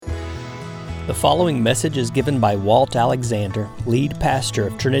The following message is given by Walt Alexander, lead pastor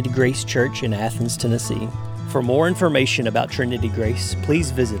of Trinity Grace Church in Athens, Tennessee. For more information about Trinity Grace,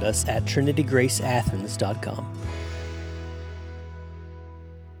 please visit us at trinitygraceathens.com.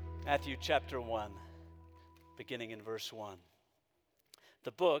 Matthew chapter 1, beginning in verse 1.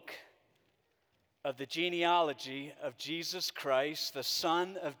 The book of the genealogy of Jesus Christ, the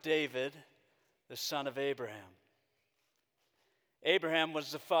son of David, the son of Abraham. Abraham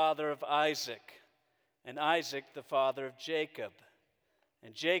was the father of Isaac, and Isaac the father of Jacob,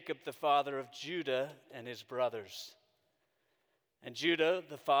 and Jacob the father of Judah and his brothers. And Judah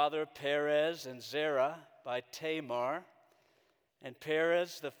the father of Perez and Zerah by Tamar, and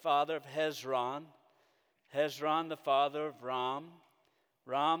Perez the father of Hezron, Hezron the father of Ram,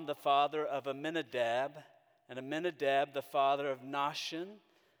 Ram the father of Amminadab, and Amminadab the father of Nahshon,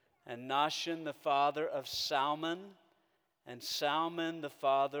 and Nahshon the father of Salmon, and Salmon the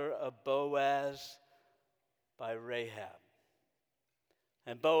father of Boaz by Rahab.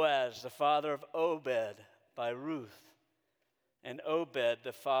 And Boaz the father of Obed by Ruth, and Obed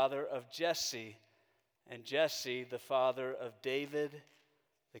the father of Jesse, and Jesse the father of David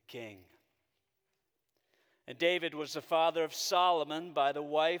the king. And David was the father of Solomon by the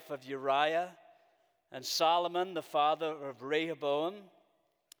wife of Uriah, and Solomon the father of Rehoboam,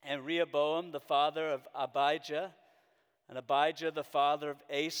 and Rehoboam the father of Abijah, and Abijah the father of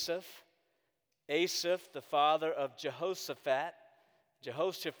Asaph, Asaph the father of Jehoshaphat,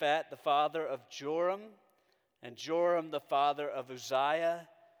 Jehoshaphat the father of Joram, and Joram the father of Uzziah,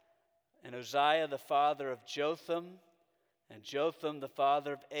 and Uzziah the father of Jotham, and Jotham the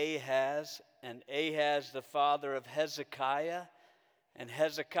father of Ahaz, and Ahaz the father of Hezekiah, and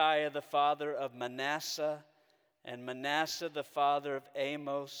Hezekiah the father of Manasseh, and Manasseh the father of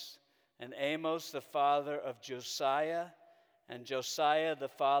Amos, and Amos the father of Josiah, and Josiah the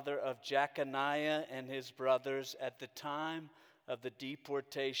father of Jeconiah and his brothers at the time of the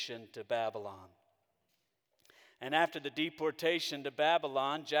deportation to Babylon. And after the deportation to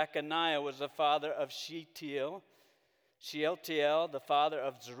Babylon, Jeconiah was the father of Shealtiel, Shealtiel the father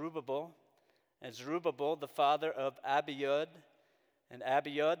of Zerubbabel, and Zerubbabel the father of Abiud, and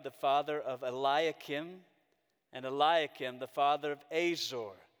Abiud the father of Eliakim, and Eliakim the father of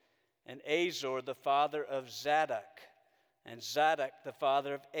Azor, and Azor the father of Zadok, and Zadok the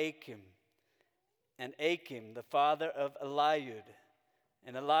father of Achim, and Achim the father of Eliud,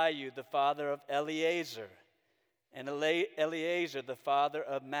 and Eliud the father of Eleazar, and Eleazar the father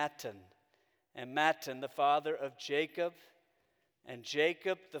of Mattan, and Mattan the father of Jacob, and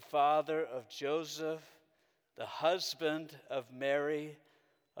Jacob the father of Joseph, the husband of Mary,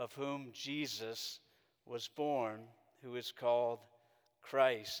 of whom Jesus was born, who is called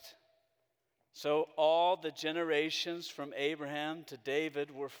Christ. So all the generations from Abraham to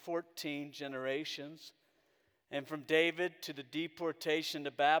David were 14 generations, and from David to the deportation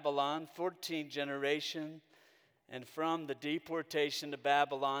to Babylon, 14 generations, and from the deportation to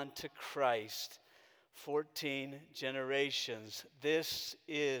Babylon to Christ, 14 generations. This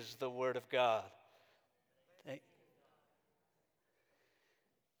is the Word of God.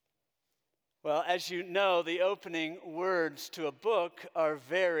 Well, as you know, the opening words to a book are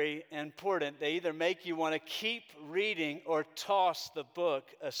very important. They either make you want to keep reading or toss the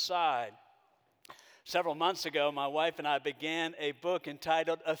book aside. Several months ago, my wife and I began a book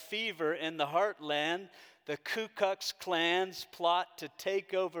entitled A Fever in the Heartland, the Ku Klux Klan's plot to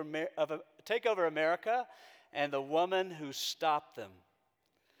take over America and the woman who stopped them.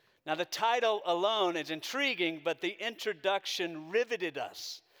 Now, the title alone is intriguing, but the introduction riveted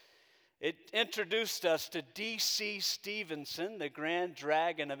us. It introduced us to D.C. Stevenson, the Grand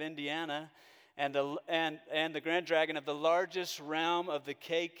Dragon of Indiana, and the Grand Dragon of the largest realm of the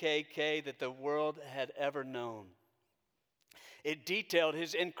KKK that the world had ever known. It detailed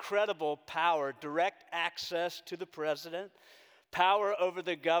his incredible power, direct access to the president, power over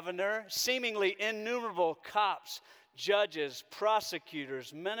the governor, seemingly innumerable cops, judges,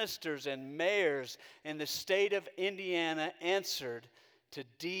 prosecutors, ministers, and mayors in the state of Indiana answered to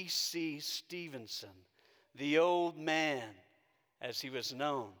D.C. Stevenson, the old man, as he was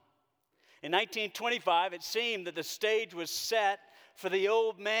known. In 1925, it seemed that the stage was set for the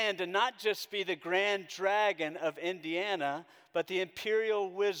old man to not just be the Grand Dragon of Indiana, but the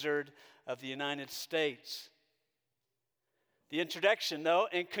imperial wizard of the United States. The introduction, though,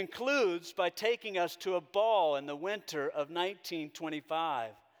 and concludes by taking us to a ball in the winter of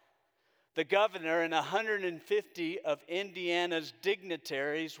 1925. The governor and 150 of Indiana's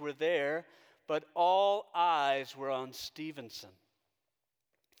dignitaries were there, but all eyes were on Stevenson.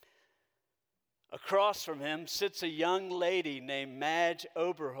 Across from him sits a young lady named Madge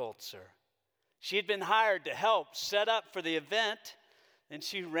Oberholzer. She had been hired to help set up for the event. Then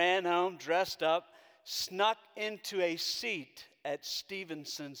she ran home, dressed up, snuck into a seat at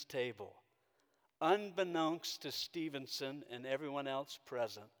Stevenson's table. Unbeknownst to Stevenson and everyone else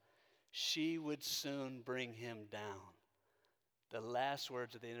present, she would soon bring him down. The last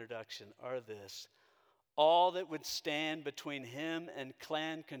words of the introduction are this: all that would stand between him and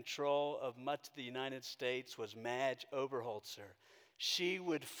Klan control of much of the United States was Madge Oberholzer. She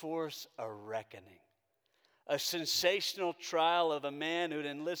would force a reckoning. A sensational trial of a man who'd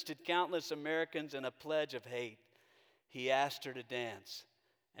enlisted countless Americans in a pledge of hate. He asked her to dance,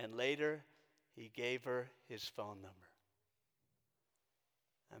 and later he gave her his phone number.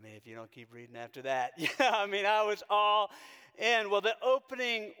 I mean, if you don't keep reading after that. I was all in. Well, the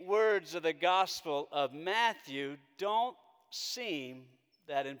opening words of the Gospel of Matthew don't seem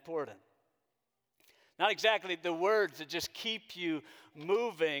that important. Not exactly the words that just keep you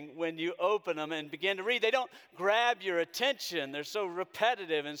moving when you open them and begin to read. They don't grab your attention. They're so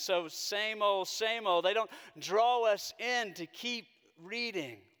repetitive and so same old, same old. They don't draw us in to keep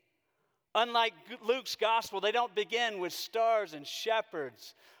reading. Unlike Luke's gospel, they don't begin with stars and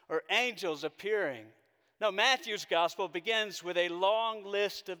shepherds or angels appearing. No, Matthew's gospel begins with a long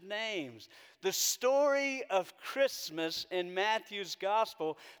list of names. The story of Christmas in Matthew's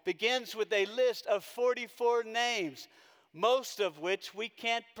gospel begins with a list of 44 names, most of which we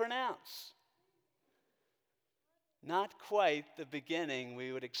can't pronounce. Not quite the beginning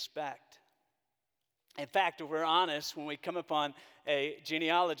we would expect. In fact, if we're honest, when we come upon a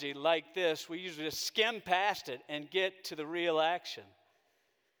genealogy like this, we usually just skim past it and get to the real action.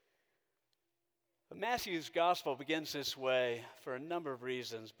 But Matthew's gospel begins this way for a number of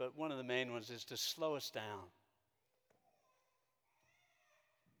reasons, but one of the main ones is to slow us down,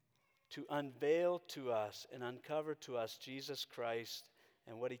 to unveil to us and uncover to us Jesus Christ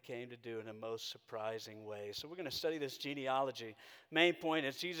and what he came to do in a most surprising way. So we're going to study this genealogy. Main point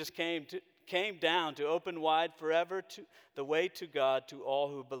is Jesus came down to open wide forever the way to God to all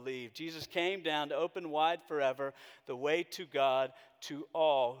who believe. Jesus came down to open wide forever the way to God to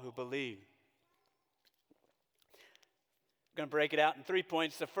all who believe. I'm going to break it out in 3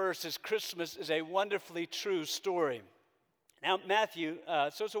 points. The first is Christmas is a wonderfully true story. Now,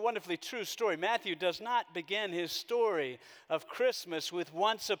 so it's a wonderfully true story. Matthew does not begin his story of Christmas with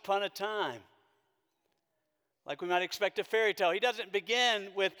once upon a time, like we might expect a fairy tale. He doesn't begin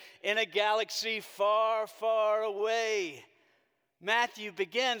with in a galaxy far, far away. Matthew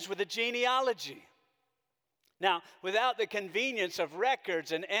begins with a genealogy. Now, without the convenience of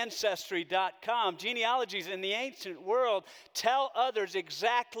records and Ancestry.com, genealogies in the ancient world tell others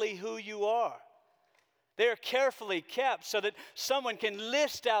exactly who you are. They are carefully kept so that someone can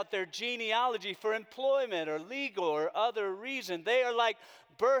list out their genealogy for employment or legal or other reason. They are like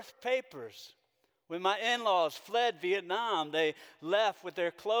birth papers. When my in-laws fled Vietnam, they left with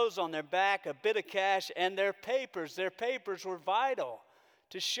their clothes on their back, a bit of cash, and their papers. Their papers were vital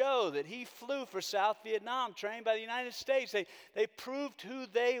to show that he flew for South Vietnam, trained by the United States. They proved who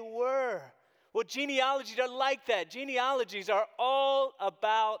they were. Well, genealogies are like that. Genealogies are all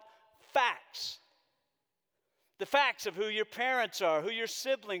about facts. The facts of who your parents are, who your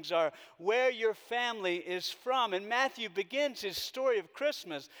siblings are, where your family is from. And Matthew begins his story of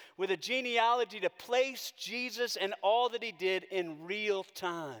Christmas with a genealogy to place Jesus and all that he did in real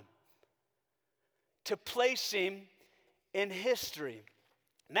time, to place him in history.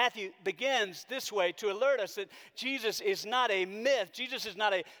 Matthew begins this way to alert us that Jesus is not a myth. Jesus is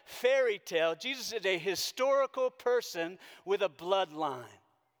not a fairy tale. Jesus is a historical person with a bloodline.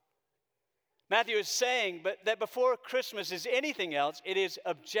 Matthew is saying that before Christmas is anything else, it is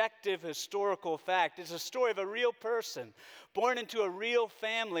objective historical fact. It's a story of a real person born into a real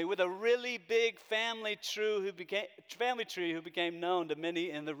family with a really big family tree who became known to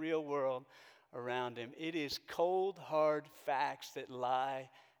many in the real world around him. It is cold, hard facts that lie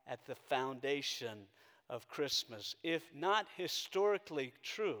at the foundation of Christmas. If not historically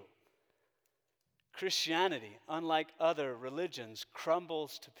true, Christianity, unlike other religions,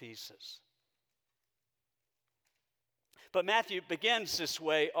 crumbles to pieces. But Matthew begins this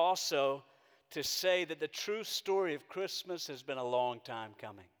way also to say that the true story of Christmas has been a long time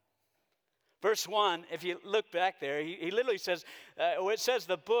coming. Verse 1, if you look back there, he literally says, it says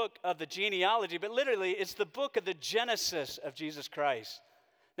the book of the genealogy, but literally it's the book of the Genesis of Jesus Christ.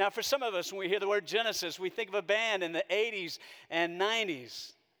 Now, for some of us, when we hear the word Genesis, we think of a band in the 80s and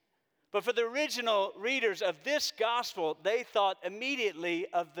 90s. But for the original readers of this gospel, they thought immediately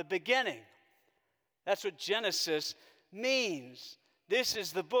of the beginning. That's what Genesis means. This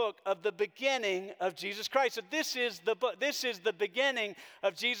is the book of the beginning of Jesus Christ. So this is the book. This is the beginning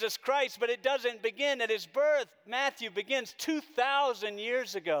of Jesus Christ, but it doesn't begin at his birth. Matthew begins 2,000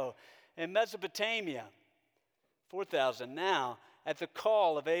 years ago in Mesopotamia, 4,000 now, at the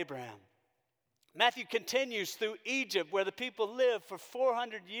call of Abraham. Matthew continues through Egypt, where the people lived for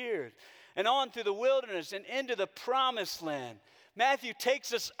 400 years, and on through the wilderness and into the promised land. Matthew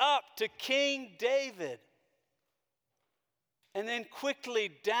takes us up to King David, and then quickly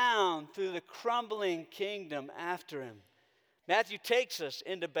down through the crumbling kingdom after him. Matthew takes us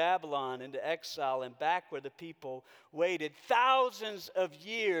into Babylon, into exile, and back where the people waited. Thousands of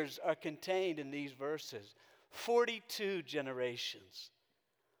years are contained in these verses. 42 generations,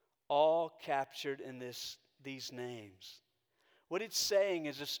 all captured in these names. What it's saying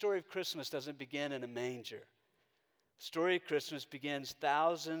is the story of Christmas doesn't begin in a manger. The story of Christmas begins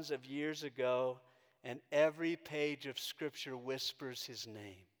thousands of years ago, and every page of Scripture whispers his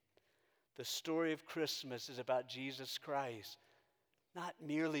name. The story of Christmas is about Jesus Christ, not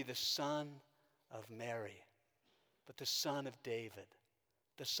merely the son of Mary, but the son of David,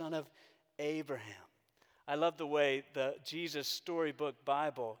 the son of Abraham. I love the way the Jesus Storybook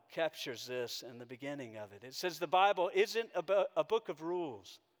Bible captures this in the beginning of it. It says the Bible isn't a book of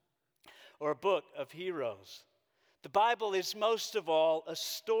rules or a book of heroes. The Bible is most of all a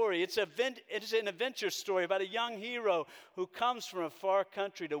story. It's an adventure story about a young hero who comes from a far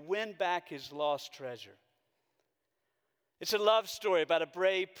country to win back his lost treasure. It's a love story about a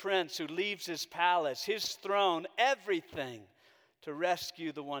brave prince who leaves his palace, his throne, everything to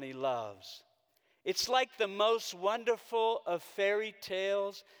rescue the one he loves. It's like the most wonderful of fairy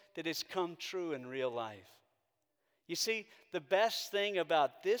tales that has come true in real life. You see, the best thing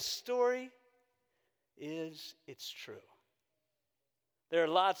about this story is it's true. There are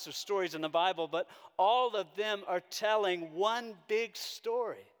lots of stories in the Bible, but all of them are telling one big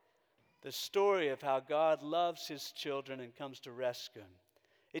story. The story of how God loves his children and comes to rescue them.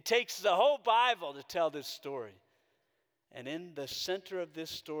 It takes the whole Bible to tell this story. And in the center of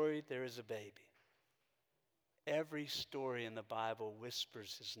this story, there is a baby. Every story in the Bible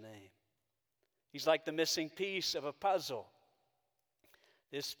whispers his name. He's like the missing piece of a puzzle.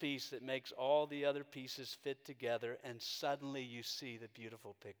 This piece that makes all the other pieces fit together, and suddenly you see the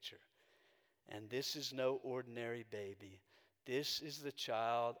beautiful picture. And this is no ordinary baby. This is the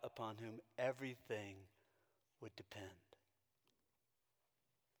child upon whom everything would depend.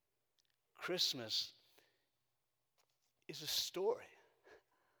 Christmas is a story.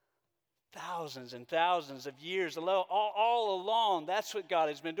 Thousands and thousands of years all along, that's what God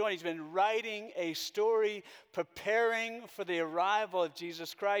has been doing. He's been writing a story, preparing for the arrival of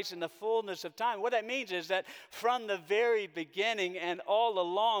Jesus Christ in the fullness of time. What that means is that from the very beginning and all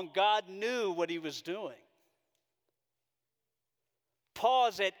along, God knew what he was doing.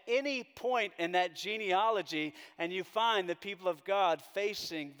 Pause at any point in that genealogy, and you find the people of God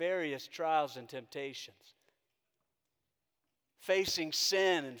facing various trials and temptations. Facing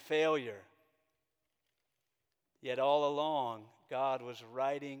sin and failure. Yet all along, God was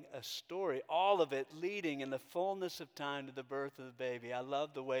writing a story, all of it leading in the fullness of time to the birth of the baby. I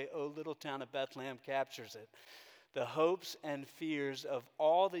love the way O Little Town of Bethlehem captures it. The hopes and fears of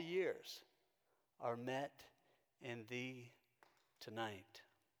all the years are met in thee tonight.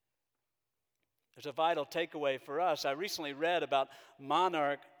 There's a vital takeaway for us. I recently read about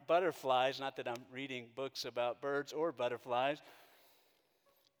monarch butterflies, not that I'm reading books about birds or butterflies,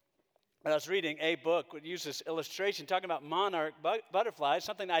 but I was reading a book that uses this illustration talking about monarch butterflies,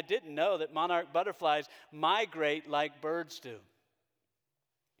 something I didn't know, that monarch butterflies migrate like birds do.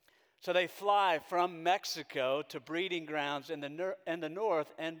 So they fly from Mexico to breeding grounds in the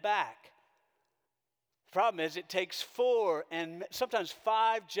north and back. The problem is it takes 4 and sometimes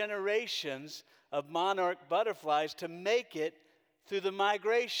 5 generations of monarch butterflies to make it through the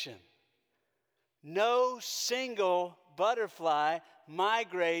migration. No single butterfly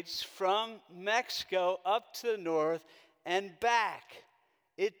migrates from Mexico up to the north and back.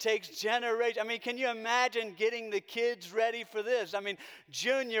 It takes generations. I mean, can you imagine getting the kids ready for this? I mean,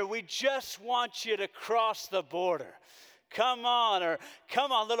 Junior, we just want you to cross the border. Come on, or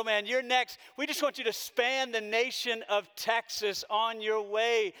come on, little man, you're next. We just want you to span the nation of Texas on your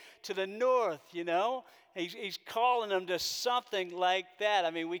way to the north, you know? He's calling them to something like that.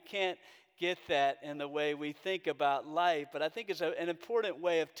 I mean, we can't get that in the way we think about life, but I think it's an important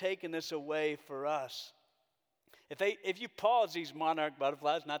way of taking this away for us. If you pause these monarch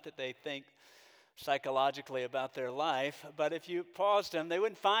butterflies, not that they think psychologically about their life, but if you paused them, they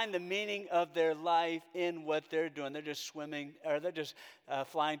wouldn't find the meaning of their life in what they're doing. They're just swimming, or they're just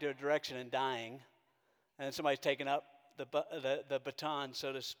flying to a direction and dying, and then somebody's taking up the baton,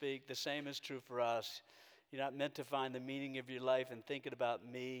 so to speak, the same is true for us. You're not meant to find the meaning of your life in thinking about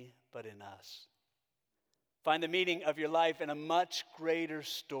me, but in us. Find the meaning of your life in a much greater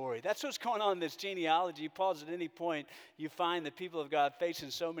story. That's what's going on in this genealogy. You pause at any point, you find the people of God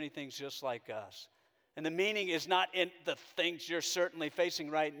facing so many things just like us. And the meaning is not in the things you're certainly facing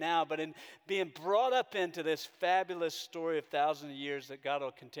right now, but in being brought up into this fabulous story of thousands of years that God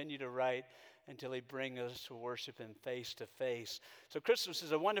will continue to write until he brings us to worship him face to face. So Christmas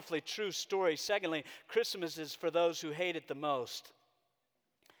is a wonderfully true story. Secondly, Christmas is for those who hate it the most.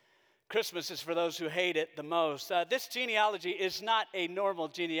 Christmas is for those who hate it the most. This genealogy is not a normal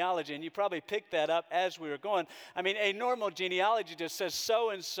genealogy, and you probably picked that up as we were going. I mean, a normal genealogy just says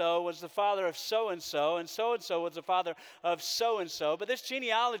so-and-so was the father of so-and-so was the father of so-and-so. But this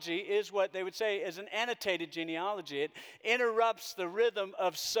genealogy is what they would say is an annotated genealogy. It interrupts the rhythm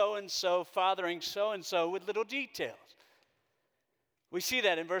of so-and-so fathering so-and-so with little details. We see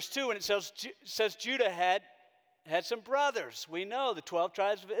that in verse 2 when it says Judah had some brothers. We know the 12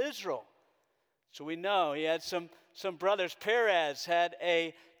 tribes of Israel. So we know he had some brothers. Perez had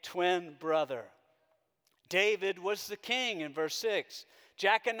a twin brother. David was the king in verse 6.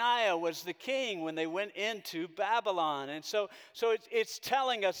 Jeconiah was the king when they went into Babylon. And so it's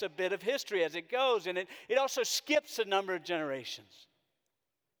telling us a bit of history as it goes. And it also skips a number of generations.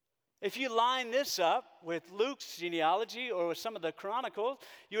 If you line this up with Luke's genealogy or with some of the Chronicles,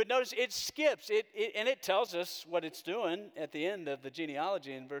 you would notice it skips. And it tells us what it's doing at the end of the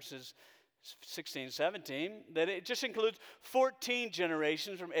genealogy in verses 16, 17, that it just includes 14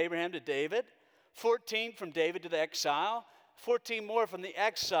 generations from Abraham to David, 14 from David to the exile, 14 more from the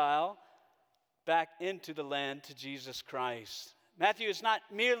exile back into the land to Jesus Christ. Matthew is not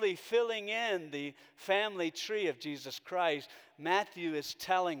merely filling in the family tree of Jesus Christ. Matthew is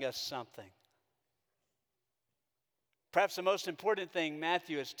telling us something. Perhaps the most important thing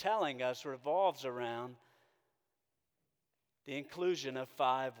Matthew is telling us revolves around the inclusion of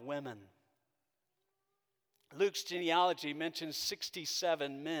 5 women. Luke's genealogy mentions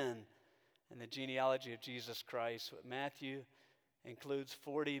 67 men in the genealogy of Jesus Christ, but Matthew includes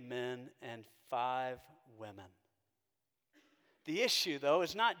 40 men and 5 women. The issue, though,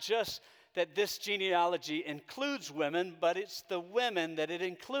 is not just that this genealogy includes women, but it's the women that it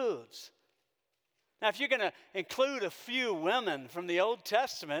includes. Now, if you're going to include a few women from the Old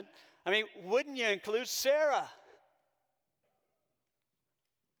Testament, I mean, wouldn't you include Sarah,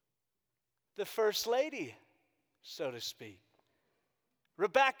 the first lady, so to speak?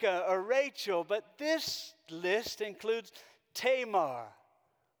 Rebecca or Rachel, but this list includes Tamar,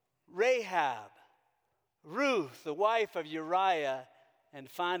 Rahab, Ruth, the wife of Uriah, and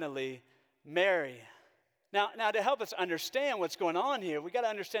finally, Mary. Now, to help us understand what's going on here, we got to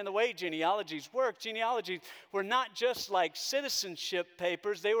understand the way genealogies work. Genealogies were not just like citizenship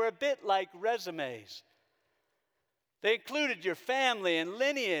papers, they were a bit like resumes. They included your family and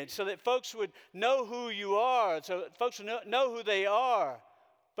lineage so that folks would know who you are, so that folks would know who they are.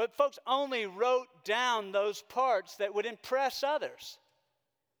 But folks only wrote down those parts that would impress others.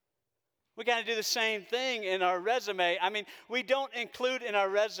 We got to do the same thing in our resume. I mean, we don't include in our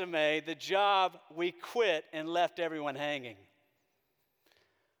resume the job we quit and left everyone hanging.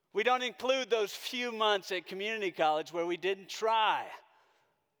 We don't include those few months at community college where we didn't try.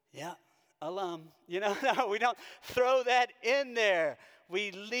 Yeah, alum. No, we don't throw that in there.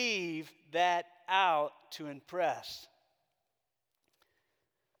 We leave that out to impress.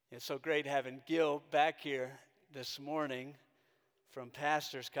 It's so great having Gil back here this morning from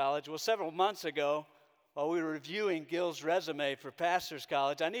Pastor's College. Well, several months ago, while we were reviewing Gil's resume for Pastor's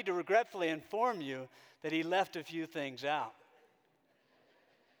College, I need to regretfully inform you that he left a few things out.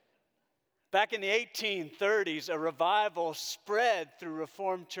 Back in the 1830s, a revival spread through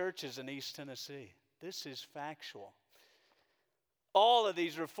Reformed churches in East Tennessee. This is factual. All of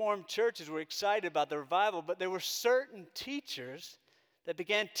these Reformed churches were excited about the revival, but there were certain teachers that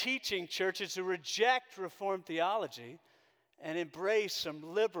began teaching churches to reject Reformed theology and embrace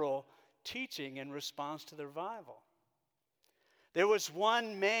some liberal teaching in response to the revival. There was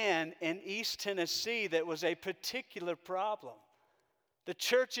one man in East Tennessee that was a particular problem. The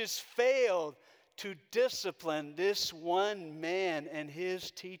churches failed to discipline this one man, and his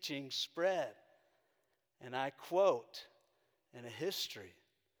teaching spread. And I quote, in a history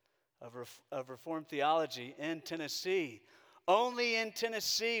of Reformed theology in Tennessee, only in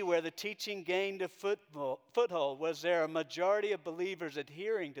Tennessee, where the teaching gained a foothold, was there a majority of believers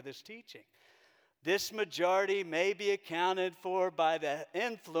adhering to this teaching. This majority may be accounted for by the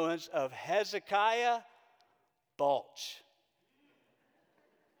influence of Hezekiah Balch,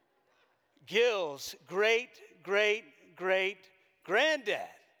 Gil's great great-granddad.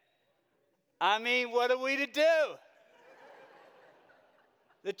 I mean, what are we to do?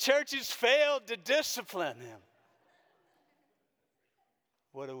 The church has failed to discipline him.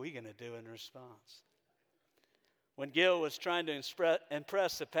 What are we going to do in response? When Gil was trying to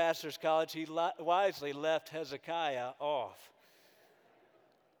impress the pastor's college, he wisely left Hezekiah off.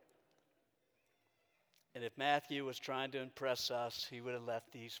 And if Matthew was trying to impress us, he would have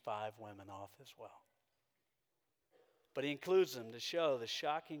left these 5 women off as well. But he includes them to show the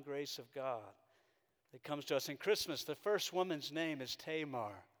shocking grace of God that comes to us in Christmas. The first woman's name is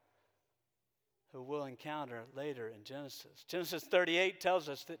Tamar, who we'll encounter later in Genesis. Genesis 38 tells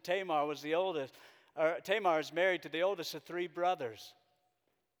us that Tamar is married to the oldest of 3 brothers.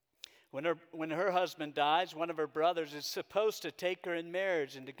 When her husband dies, one of her brothers is supposed to take her in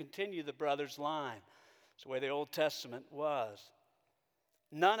marriage and to continue the brother's line. That's the way the Old Testament was.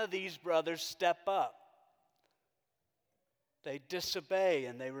 None of these brothers step up. They disobey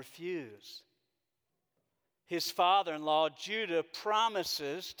and they refuse. His father-in-law, Judah,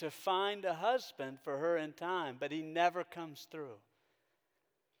 promises to find a husband for her in time, but he never comes through.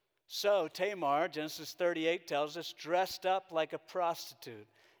 So Tamar, Genesis 38 tells us, dressed up like a prostitute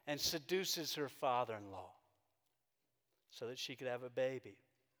and seduces her father-in-law so that she could have a baby.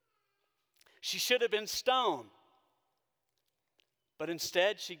 She should have been stoned, but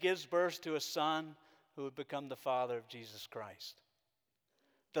instead she gives birth to a son who would become the father of Jesus Christ.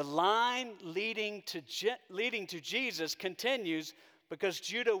 The line leading to Jesus continues because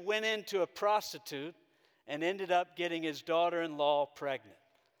Judah went into a prostitute and ended up getting his daughter-in-law pregnant.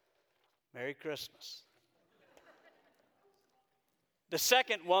 Merry Christmas. The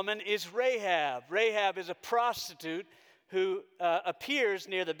second woman is Rahab. Rahab is a prostitute who appears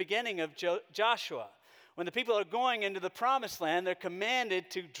near the beginning of Joshua. When the people are going into the promised land, they're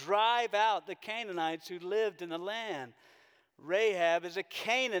commanded to drive out the Canaanites who lived in the land. Rahab is a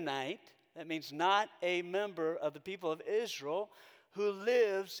Canaanite, that means not a member of the people of Israel, who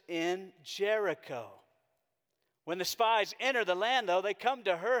lives in Jericho. When the spies enter the land, though, they come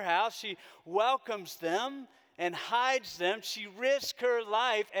to her house. She welcomes them and hides them. She risks her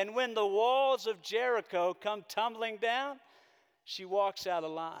life, and when the walls of Jericho come tumbling down, she walks out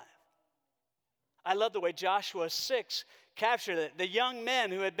alive. I love the way Joshua 6 captured it. The young men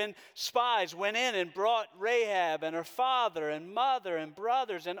who had been spies went in and brought Rahab and her father and mother and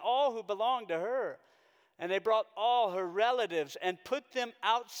brothers and all who belonged to her. And they brought all her relatives and put them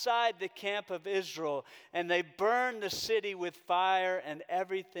outside the camp of Israel. And they burned the city with fire and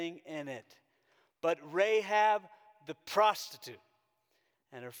everything in it. But Rahab the prostitute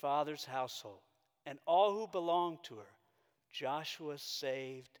and her father's household and all who belonged to her, Joshua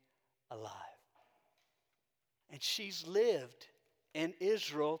saved alive. And she's lived in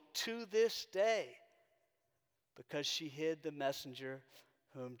Israel to this day because she hid the messenger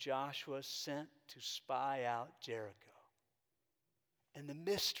whom Joshua sent to spy out Jericho. And the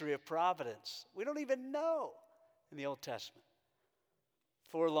mystery of providence, we don't even know in the Old Testament.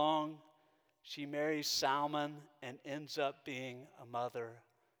 Before long, she marries Salmon and ends up being a mother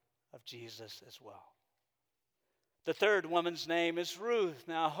of Jesus as well. The third woman's name is Ruth.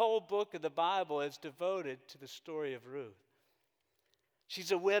 Now, a whole book of the Bible is devoted to the story of Ruth.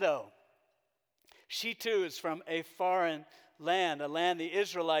 She's a widow. She too is from a foreign land, a land the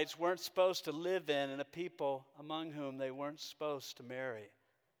Israelites weren't supposed to live in, and a people among whom they weren't supposed to marry.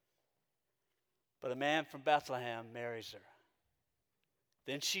 But a man from Bethlehem marries her.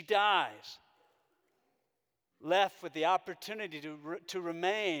 Then she dies, left with the opportunity to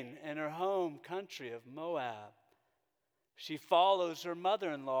remain in her home country of Moab. She follows her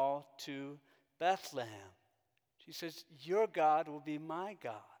mother-in-law to Bethlehem. She says, your God will be my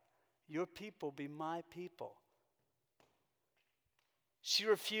God. Your people be my people. She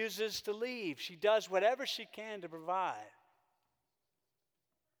refuses to leave. She does whatever she can to provide.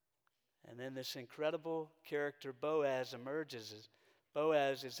 And then this incredible character, Boaz, emerges.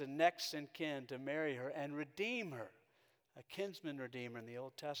 Boaz is the next in kin to marry her and redeem her, a kinsman redeemer in the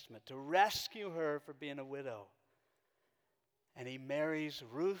Old Testament, to rescue her for being a widow. And he marries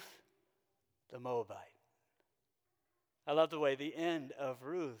Ruth the Moabite. I love the way the end of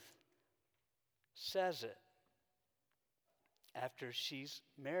Ruth says it. After she's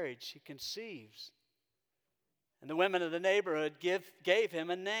married, she conceives. And the women of the neighborhood gave him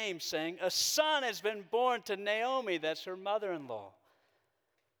a name, saying, a son has been born to Naomi, that's her mother-in-law.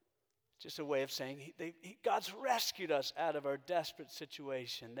 Just a way of saying, God's rescued us out of our desperate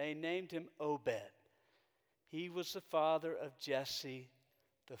situation. They named him Obed. He was the father of Jesse,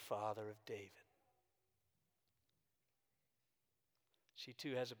 the father of David. She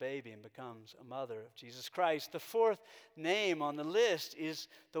too has a baby and becomes a mother of Jesus Christ. The fourth name on the list is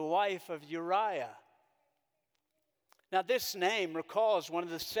the wife of Uriah. Now, this name recalls one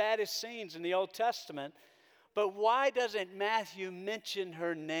of the saddest scenes in the Old Testament, but why doesn't Matthew mention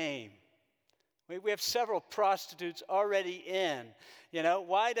her name? We have several prostitutes already in.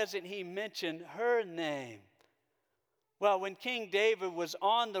 Why doesn't he mention her name? Well, when King David was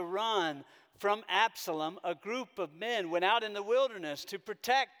on the run from Absalom, a group of men went out in the wilderness to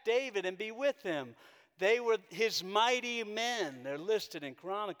protect David and be with him. They were his mighty men. They're listed in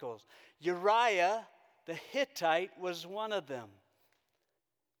Chronicles. Uriah the Hittite was one of them.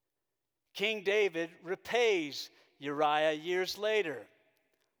 King David repays Uriah years later.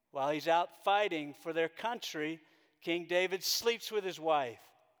 While he's out fighting for their country, King David sleeps with his wife.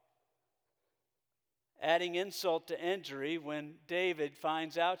 Adding insult to injury, when David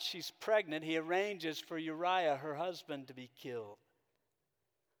finds out she's pregnant, he arranges for Uriah, her husband, to be killed.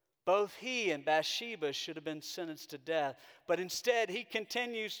 Both he and Bathsheba should have been sentenced to death, but instead he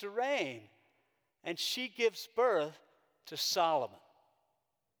continues to reign, and she gives birth to Solomon,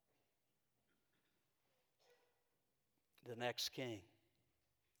 the next king.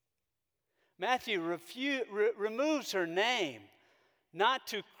 Matthew removes her name, not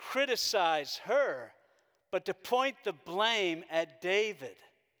to criticize her, but to point the blame at David.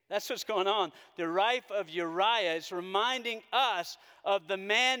 That's what's going on. The wife of Uriah is reminding us of the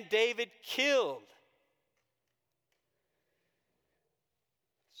man David killed,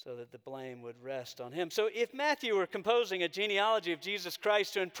 so that the blame would rest on him. So if Matthew were composing a genealogy of Jesus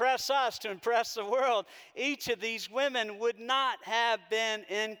Christ to impress us, to impress the world, each of these women would not have been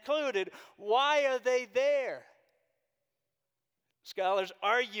included. Why are they there? Scholars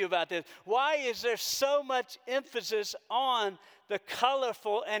argue about this. Why is there so much emphasis on the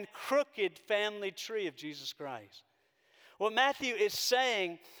colorful and crooked family tree of Jesus Christ? Well, Matthew is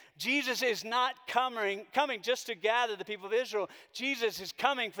saying Jesus is not coming just to gather the people of Israel. Jesus is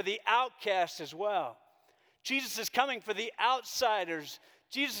coming for the outcasts as well. Jesus is coming for the outsiders.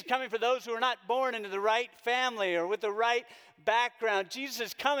 Jesus is coming for those who are not born into the right family or with the right background. Jesus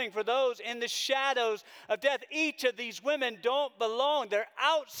is coming for those in the shadows of death. Each of these women don't belong. They're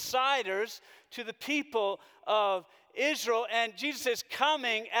outsiders to the people of Israel. And Jesus is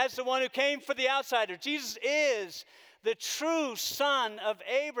coming as the one who came for the outsider. Jesus is the true son of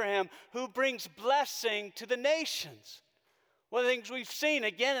Abraham who brings blessing to the nations. One of the things we've seen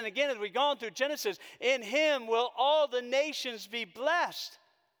again and again as we've gone through Genesis, in him will all the nations be blessed.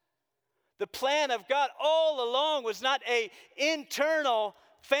 The plan of God all along was not an internal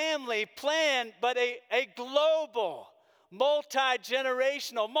family plan, but a global,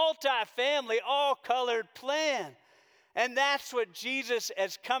 multi-generational, multi-family, all-colored plan. And that's what Jesus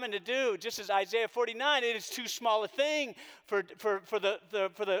is coming to do. Just as Isaiah 49, it is too small a thing for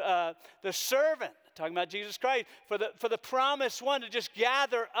the servant, talking about Jesus Christ, for the promised one to just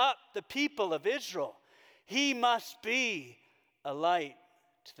gather up the people of Israel. He must be a light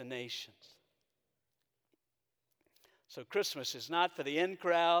to the nations. So Christmas is not for the in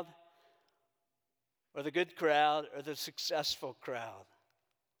crowd or the good crowd or the successful crowd.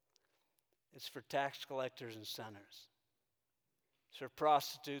 It's for tax collectors and sinners. It's for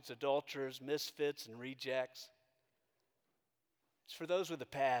prostitutes, adulterers, misfits, and rejects. It's for those with a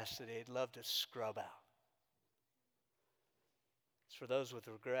past that they'd love to scrub out. It's for those with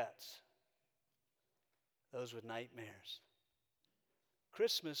regrets, those with nightmares.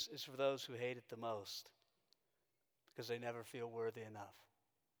 Christmas is for those who hate it the most because they never feel worthy enough,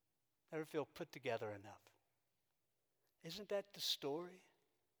 never feel put together enough. Isn't that the story?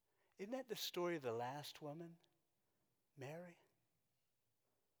 Isn't that the story of the last woman, Mary?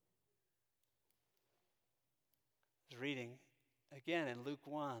 I was reading again in Luke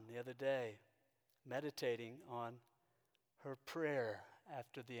 1 the other day, meditating on her prayer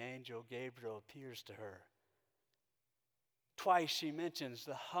after the angel Gabriel appears to her. Twice she mentions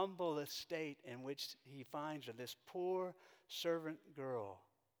the humble estate in which he finds her, this poor servant girl,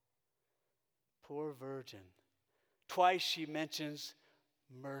 poor virgin. Twice she mentions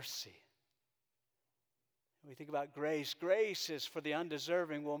mercy. When we think about grace, grace is for the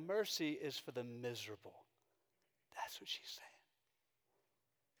undeserving. Well, mercy is for the miserable. That's what she's saying.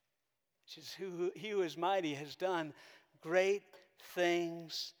 She says, he who is mighty has done great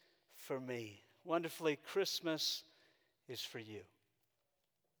things for me. Wonderfully, Christmas is for you.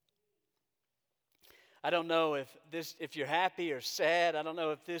 I don't know if you're happy or sad. I don't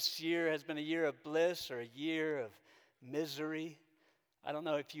know if this year has been a year of bliss or a year of misery. I don't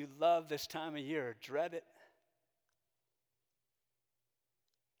know if you love this time of year or dread it.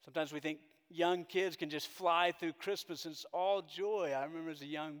 Sometimes we think young kids can just fly through Christmas and it's all joy. I remember as a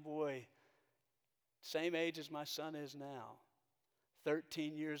young boy, same age as my son is now,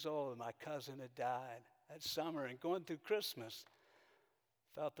 13 years old, and my cousin had died that summer, and going through Christmas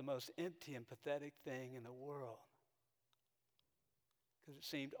felt the most empty and pathetic thing in the world because it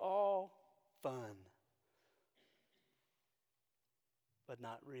seemed all fun, but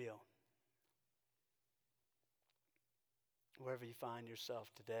not real. Wherever you find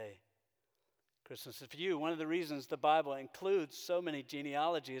yourself today, Christmas is for you. One of the reasons the Bible includes so many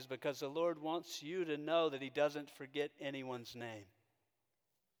genealogies is because the Lord wants you to know that He doesn't forget anyone's name.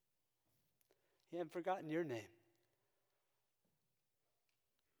 He hasn't forgotten your name.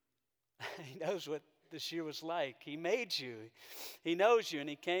 He knows what this year was like. He made you. He knows you, and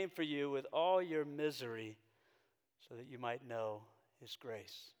He came for you with all your misery so that you might know His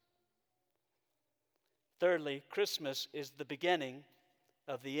grace. Thirdly, Christmas is the beginning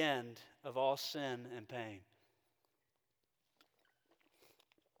of the end of all sin and pain.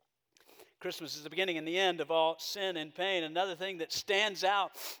 Christmas is the beginning and the end of all sin and pain. Another thing that stands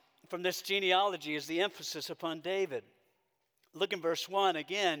out from this genealogy is the emphasis upon David. Look in verse 1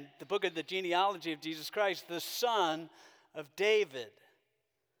 again, the book of the genealogy of Jesus Christ, the son of David,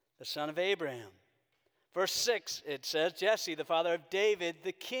 the son of Abraham. Verse 6, it says, Jesse, the father of David,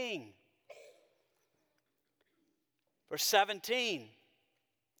 the king. Verse 17,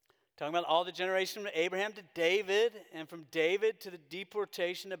 talking about all the generation from Abraham to David, and from David to the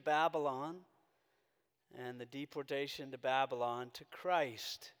deportation to Babylon, and the deportation to Babylon to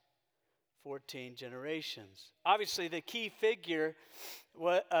Christ. 14 generations. Obviously, the key figure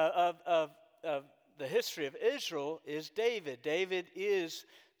of the history of Israel is David. David is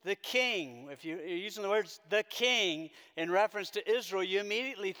the king. If you're using the words the king in reference to Israel, you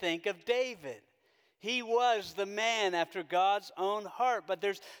immediately think of David. He was the man after God's own heart. But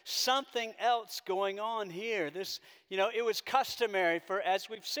there's something else going on here. It was customary for, as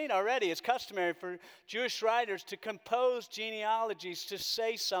we've seen already, it's customary for Jewish writers to compose genealogies to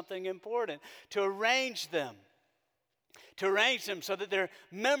say something important, to arrange them so that they're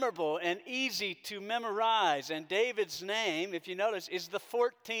memorable and easy to memorize. And David's name, if you notice, is the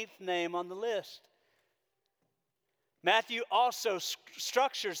 14th name on the list. Matthew also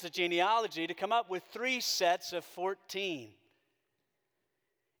structures the genealogy to come up with 3 sets of 14.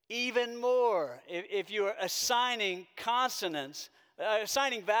 Even more, if you are assigning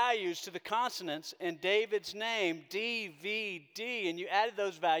values to the consonants in David's name, D, V, D, and you added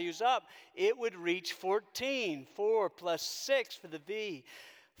those values up, it would reach 14. 4 plus 6 for the V,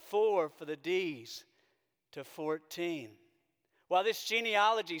 4 for the D's, to 14. While this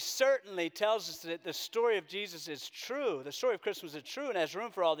genealogy certainly tells us that the story of Jesus is true, the story of Christmas is true and has room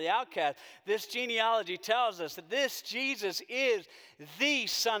for all the outcasts, this genealogy tells us that this Jesus is the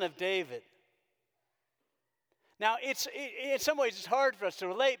Son of David. Now, in some ways it's hard for us to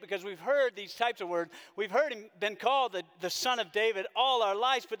relate because we've heard these types of words. We've heard Him been called the Son of David all our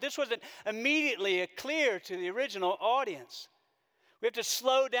lives, but this wasn't immediately clear to the original audience. We have to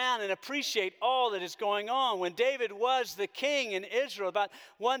slow down and appreciate all that is going on. When David was the king in Israel, about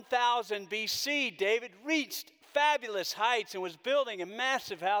 1000 BC, David reached fabulous heights and was building a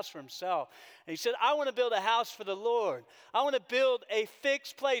massive house for himself. And he said, I want to build a house for the Lord. I want to build a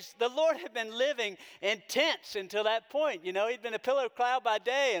fixed place. The Lord had been living in tents until that point. He'd been a pillar of cloud by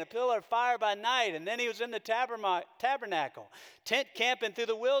day and a pillar of fire by night. And then he was in the tabernacle, tent camping through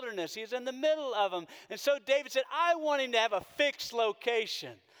the wilderness. He was in the middle of them. And so David said, I want him to have a fixed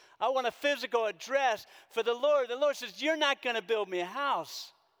location. I want a physical address for the Lord. The Lord says, you're not going to build me a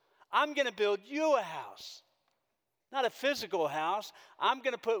house. I'm going to build you a house. Not a physical house. I'm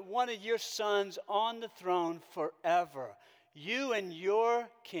going to put one of your sons on the throne forever. You and your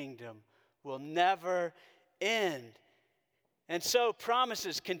kingdom will never end. And so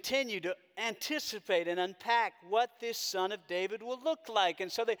promises continue to anticipate and unpack what this Son of David will look like.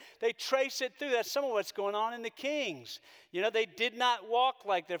 And so they trace it through. That's some of what's going on in the kings. They did not walk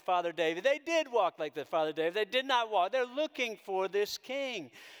like their father David. They did walk like their father David. They did not walk. They're looking for this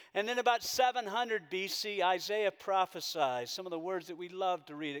king. And then about 700 BC, Isaiah prophesies some of the words that we love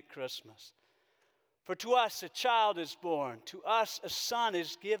to read at Christmas. For to us a child is born, to us a son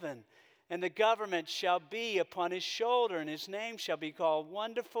is given, and the government shall be upon his shoulder, and his name shall be called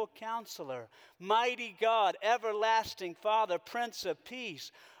Wonderful Counselor, Mighty God, Everlasting Father, Prince of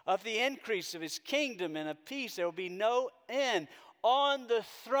Peace. Of the increase of his kingdom and of peace there will be no end on the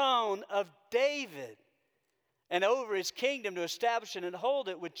throne of David and over his kingdom to establish it and hold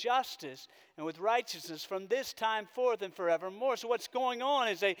it with justice and with righteousness from this time forth and forevermore. So what's going on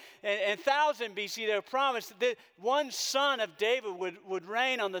is in 1000 BC, they were promised that one son of David would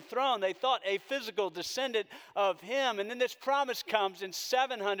reign on the throne. They thought a physical descendant of him. And then this promise comes in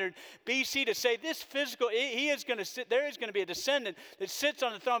 700 BC to say this physical, there is going to be a descendant that sits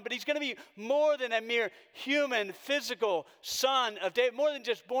on the throne, but he's going to be more than a mere human, physical son of David, more than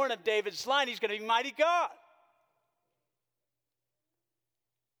just born of David's line. He's going to be mighty God.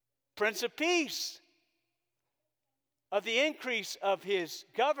 Prince of Peace. Of the increase of his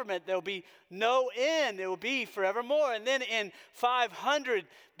government, there will be no end. It will be forevermore. And then in 500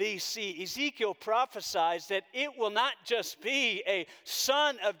 BC, Ezekiel prophesies that it will not just be a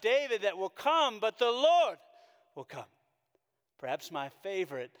son of David that will come, but the Lord will come. Perhaps my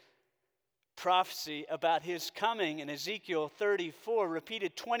favorite prophecy about his coming in Ezekiel 34,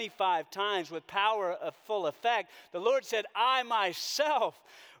 repeated 25 times with power of full effect. The Lord said, I myself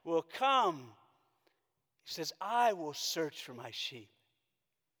will come. He says, I will search for my sheep.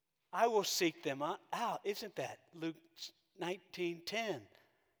 I will seek them out. Isn't that Luke 19:10?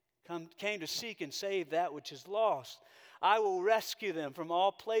 Came to seek and save that which is lost. I will rescue them from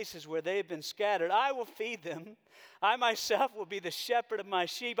all places where they've been scattered. I will feed them. I myself will be the shepherd of my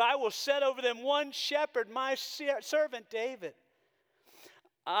sheep. I will set over them one shepherd, my servant David.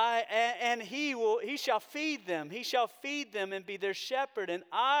 He shall feed them. He shall feed them and be their shepherd. And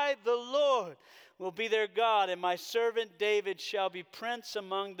I, the Lord, will be their God. And my servant David shall be prince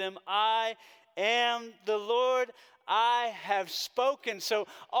among them. I am the Lord. I have spoken. So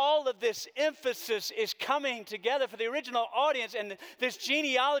all of this emphasis is coming together for the original audience. And this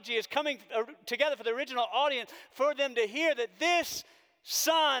genealogy is coming together for the original audience for them to hear that this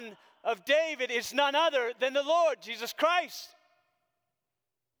son of David is none other than the Lord Jesus Christ.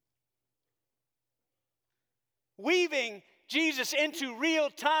 Weaving Jesus into real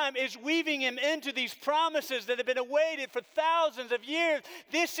time is weaving him into these promises that have been awaited for thousands of years.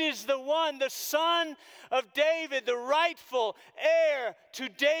 This is the one, the son of David, the rightful heir to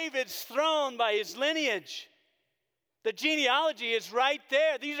David's throne by his lineage. The genealogy is right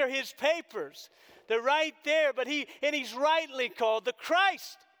there. These are his papers. They're right there, but he's rightly called the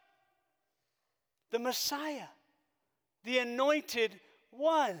Christ, the Messiah, the anointed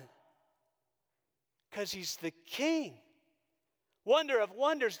one. Because he's the king. Wonder of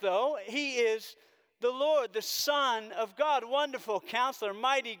wonders, though, he is the Lord, the Son of God, wonderful Counselor,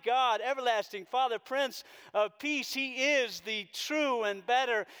 mighty God, everlasting Father, Prince of Peace. He is the true and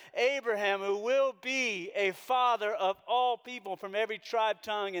better Abraham, who will be a father of all people from every tribe,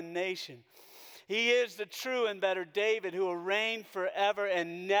 tongue, and nation. He is the true and better David, who will reign forever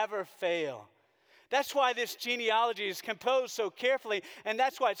and never fail. That's why this genealogy is composed so carefully, and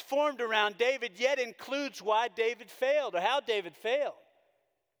that's why it's formed around David, yet includes why David failed or how David failed.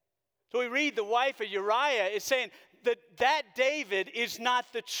 So we read the wife of Uriah is saying that David is not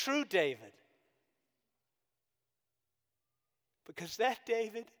the true David. Because that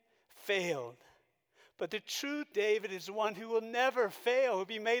David failed. But the true David is the one who will never fail, who will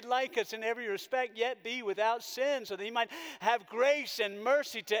be made like us in every respect, yet be without sin, so that he might have grace and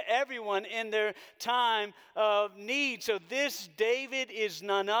mercy to everyone in their time of need. So this David is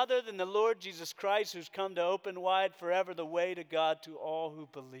none other than the Lord Jesus Christ, who's come to open wide forever the way to God to all who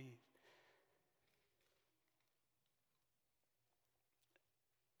believe.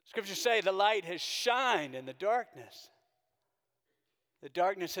 Scriptures say the light has shined in the darkness. The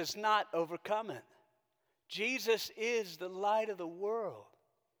darkness has not overcome it. Jesus is the light of the world.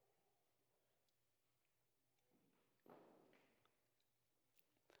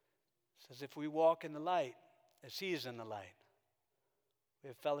 It says if we walk in the light as he is in the light, we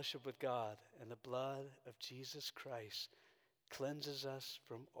have fellowship with God, and the blood of Jesus Christ cleanses us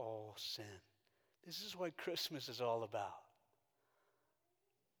from all sin. This is what Christmas is all about.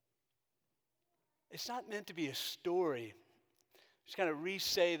 It's not meant to be a story. Just kind of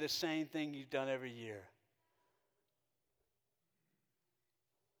re-say the same thing you've done every year.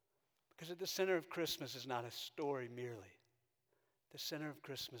 Because at the center of Christmas is not a story merely. The center of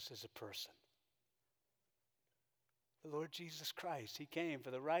Christmas is a person. The Lord Jesus Christ. He came,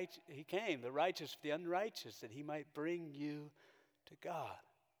 the righteous for the unrighteous, that he might bring you to God.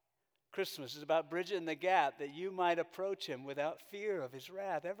 Christmas is about bridging the gap that you might approach him without fear of his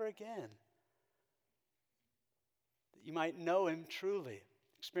wrath ever again. That you might know him truly,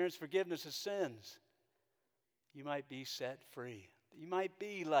 experience forgiveness of sins. You might be set free. You might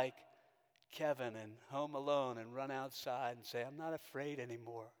be like Kevin in Home Alone and run outside and say, I'm not afraid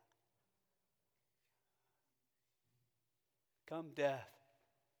anymore. Come death,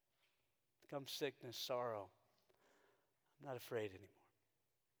 come sickness, sorrow, I'm not afraid anymore.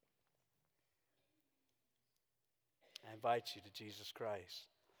 I invite you to Jesus Christ.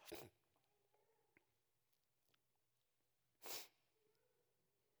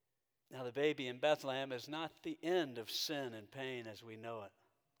 Now, the baby in Bethlehem is not the end of sin and pain as we know it.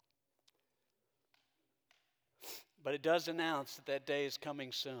 But it does announce that that day is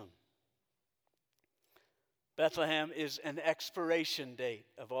coming soon. Bethlehem is an expiration date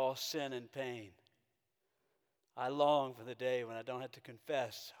of all sin and pain. I long for the day when I don't have to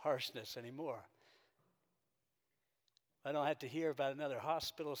confess harshness anymore. I don't have to hear about another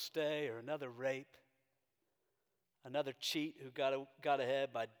hospital stay or another rape, another cheat who got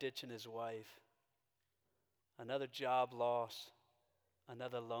ahead by ditching his wife, another job loss,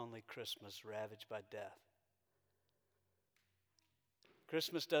 another lonely Christmas ravaged by death.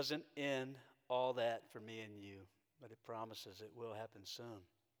 Christmas doesn't end all that for me and you, but it promises it will happen soon.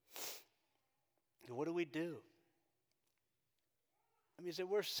 And what do we do? I mean, is it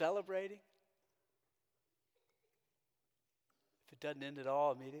worth celebrating if it doesn't end at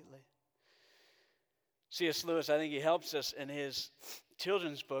all immediately? C.S. Lewis, I think he helps us in his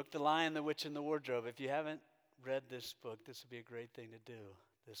children's book, The Lion, the Witch, and the Wardrobe. If you haven't read this book, this would be a great thing to do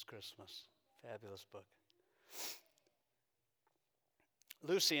this Christmas. Fabulous book.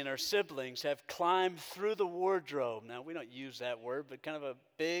 Lucy and her siblings have climbed through the wardrobe. Now, we don't use that word, but kind of a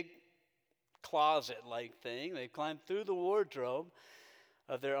big closet-like thing. They climbed through the wardrobe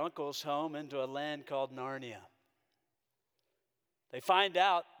of their uncle's home into a land called Narnia. They find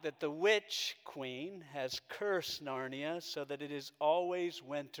out that the witch queen has cursed Narnia so that it is always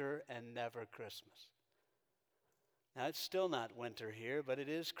winter and never Christmas. Now, it's still not winter here, but it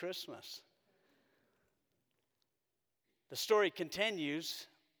is Christmas. The story continues,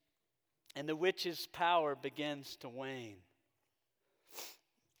 and the witch's power begins to wane.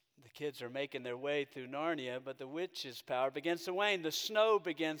 The kids are making their way through Narnia, but the witch's power begins to wane. The snow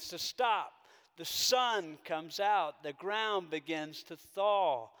begins to stop. The sun comes out. The ground begins to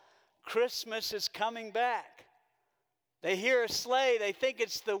thaw. Christmas is coming back. They hear a sleigh. They think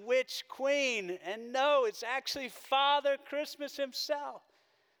it's the witch queen. And no, it's actually Father Christmas himself.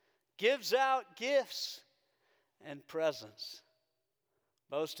 Gives out gifts and presents.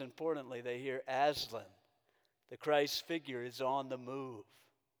 Most importantly, they hear Aslan. The Christ figure is on the move.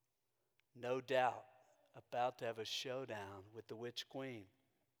 No doubt about to have a showdown with the witch queen.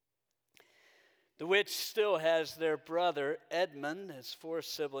 The witch still has their brother Edmund, has 4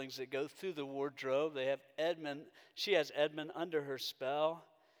 siblings that go through the wardrobe. They have Edmund. She has Edmund under her spell,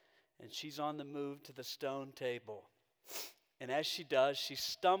 and she's on the move to the stone table. And as she does, she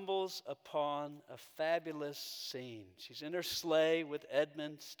stumbles upon a fabulous scene. She's in her sleigh with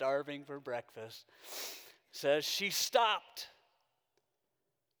Edmund starving for breakfast. It says she stopped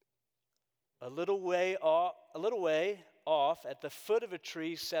a little way off at the foot of a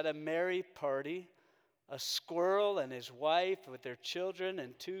tree sat a merry party, a squirrel and his wife with their children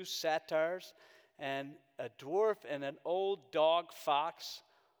and 2 satyrs, and a dwarf and an old dog fox.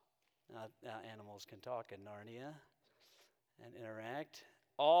 Now animals can talk in Narnia and interact,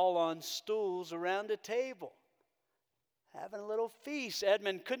 all on stools around a table, having a little feast.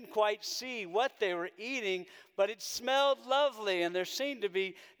 Edmund couldn't quite see what they were eating, but it smelled lovely, and there seemed to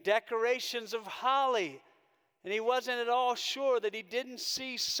be decorations of holly. And he wasn't at all sure that he didn't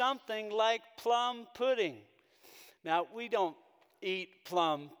see something like plum pudding. Now, we don't eat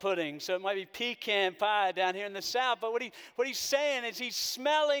plum pudding, so it might be pecan pie down here in the South, but what he's saying is he's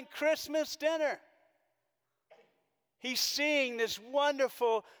smelling Christmas dinner. He's seeing this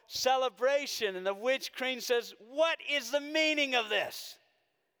wonderful celebration, and the witch queen says, "What is the meaning of this?"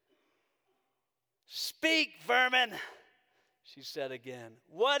 "Speak, vermin," she said again.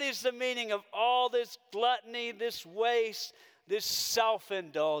 "What is the meaning of all this gluttony, this waste, this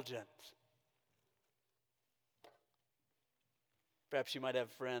self-indulgence?" Perhaps you might have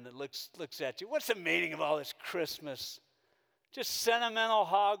a friend that looks at you. "What's the meaning of all this Christmas? Just sentimental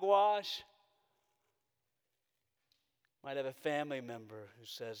hogwash." Might have a family member who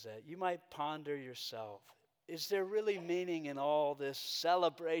says that. You might ponder yourself. Is there really meaning in all this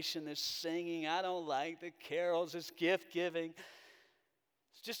celebration, this singing? I don't like the carols, this gift giving.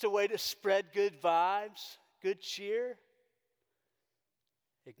 It's just a way to spread good vibes, good cheer.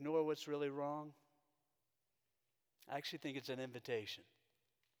 Ignore what's really wrong. I actually think it's an invitation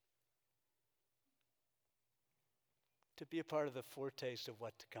to be a part of the foretaste of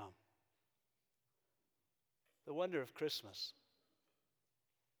what to come. The wonder of Christmas.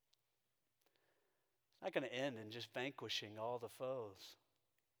 It's not going to end in just vanquishing all the foes.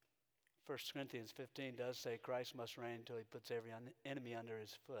 1 Corinthians 15 does say Christ must reign until he puts every enemy under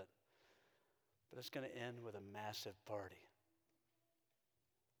his foot. But it's going to end with a massive party.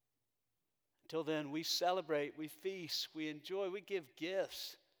 Until then, we celebrate, we feast, we enjoy, we give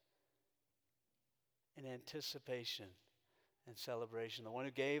gifts in anticipation and celebration. The one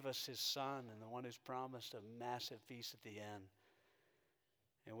who gave us his Son and the one who's promised a massive feast at the end,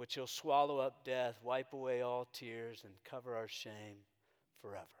 in which he'll swallow up death, wipe away all tears, and cover our shame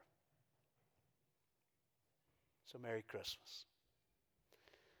forever. So Merry Christmas.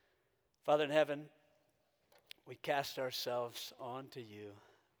 Father in heaven, we cast ourselves onto you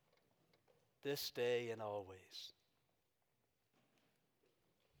this day and always.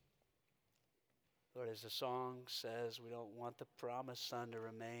 Lord, as the song says, we don't want the promised Son to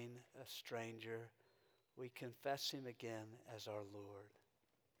remain a stranger. We confess him again as our Lord,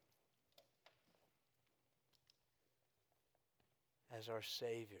 as our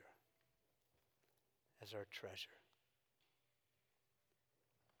Savior, as our treasure.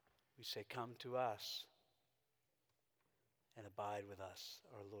 We say, come to us and abide with us,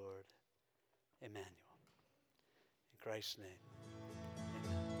 our Lord, Emmanuel. In Christ's name, amen.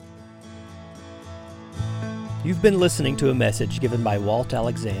 You've been listening to a message given by Walt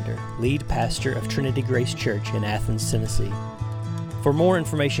Alexander, lead pastor of Trinity Grace Church in Athens, Tennessee. For more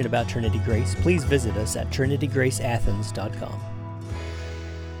information about Trinity Grace, please visit us at trinitygraceathens.com.